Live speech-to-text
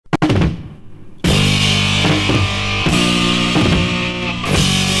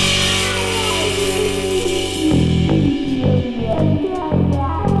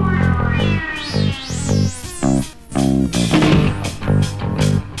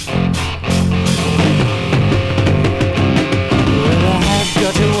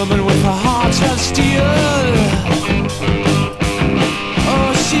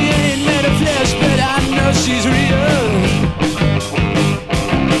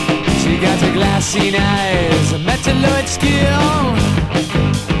glassy eyes, metalloid skin.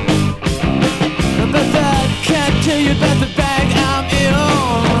 But that can't tell you about the bag I'm in.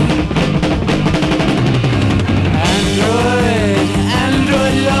 Android,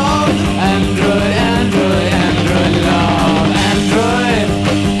 Android love, Android, Android, Android love, Android,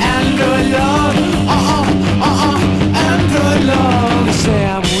 Android love, Android love. You say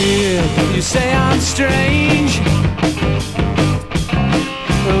I'm weird, you say I'm strange.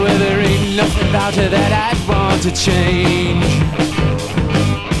 Well, there ain't nothing about her that I'd want to change.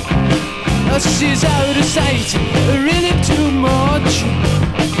 She's out of sight, really too much.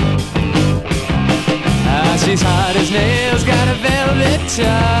 She's hard as nails, got a velvet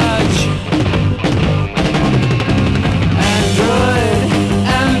touch. Android,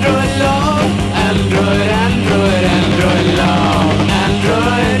 Android love, Android, Android, Android love,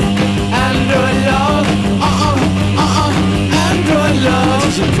 Android, Android love, Android love.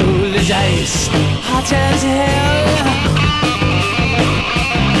 She's as cool as ice, hot as hell.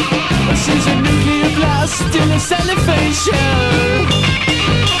 She's a nuclear blast in a cellophane shell.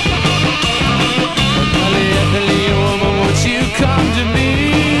 Polyethylene woman, won't you come to me?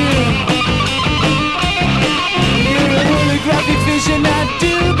 You're a holographic vision, I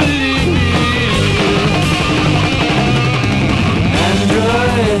do believe.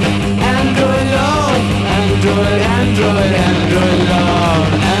 Android, Android love, Android, Android, Android love,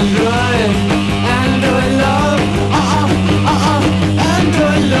 Android, Android love,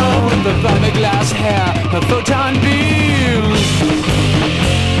 Android love. With the fiberglass hair, her photon beams.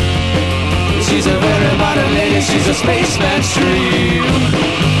 She's a very modern lady, she's a spaceman's dream.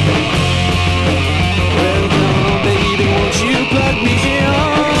 Well, come on, baby, won't you plug me in?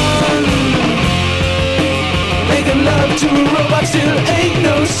 Making love to a robot still ain't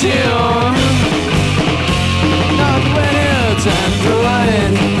no sin.